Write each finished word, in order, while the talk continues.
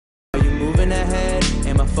moving ahead?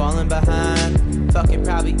 Am I falling behind? Fucking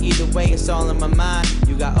probably either way, it's all in my mind.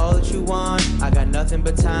 You got all that you want, I got nothing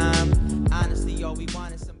but time. Honestly, all we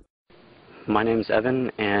want is some... My name's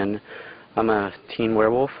Evan, and I'm a teen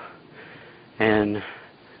werewolf. And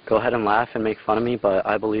go ahead and laugh and make fun of me, but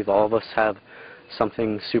I believe all of us have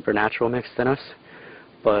something supernatural mixed in us.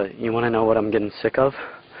 But you want to know what I'm getting sick of?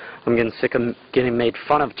 I'm getting sick of getting made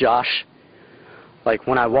fun of, Josh. Like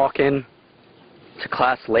when I walk in to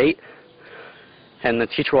class late, and the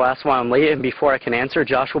teacher will ask why I'm late, and before I can answer,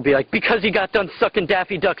 Josh will be like, because you got done sucking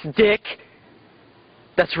Daffy Duck's dick.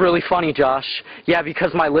 That's really funny, Josh. Yeah,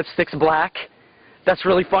 because my lipstick's black. That's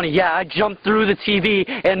really funny. Yeah, I jumped through the TV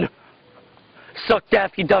and sucked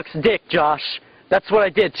Daffy Duck's dick, Josh. That's what I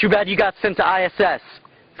did. Too bad you got sent to ISS,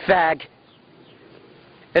 fag.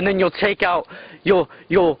 And then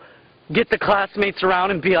you'll get the classmates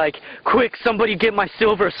around and be like, quick, somebody get my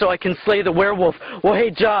silver so I can slay the werewolf. Well,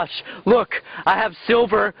 hey, Josh, look, I have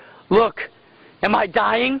silver. Look, am I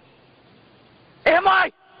dying? Am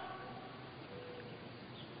I?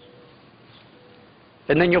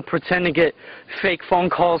 And then you'll pretend to get fake phone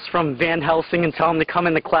calls from Van Helsing and tell him to come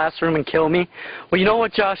in the classroom and kill me. Well, you know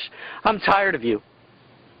what, Josh? I'm tired of you.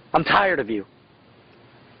 I'm tired of you.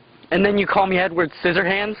 And then you call me Edward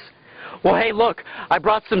Scissorhands? Well, hey, look, I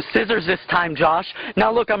brought some scissors this time, Josh.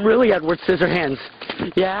 Now, look, I'm really Edward Scissorhands.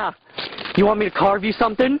 Yeah. You want me to carve you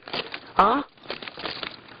something? Huh?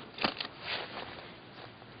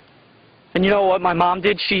 And you know what my mom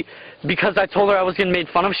did? Because I told her I was getting made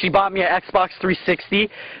fun of, she bought me an Xbox 360,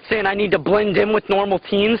 saying I need to blend in with normal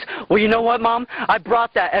teens. Well, you know what, Mom? I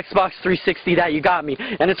brought that Xbox 360 that you got me,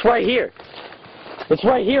 and it's right here. It's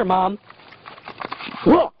right here, Mom.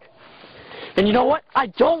 Look! And you know what? I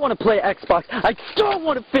don't want to play Xbox. I don't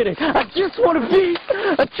want to finish. I just want to be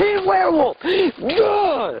a teen werewolf.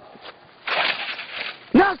 Ugh.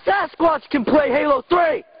 Now Sasquatch can play Halo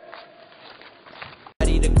 3.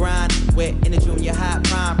 Ready to grind, wet in the junior high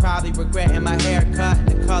prime. Probably regretting my haircut.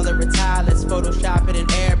 The color is let's Photoshop it and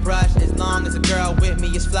airbrush. As long as a girl with me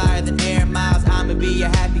is flyer than air miles, I'ma be a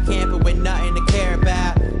happy camper with nothing to care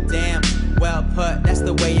about. Damn, well put, that's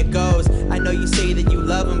the way it goes. I know you say that you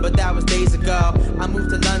love him, but that was days ago. I moved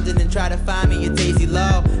to London and try to find me a Daisy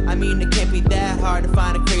Low. I mean, it can't be that hard to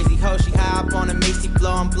find a crazy hoe. She high up on a Macy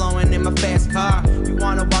flow, I'm blowing in my fast car. You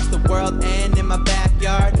wanna watch the world end in my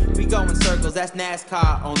backyard? We go in circles, that's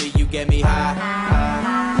NASCAR, only you get me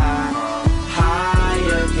high.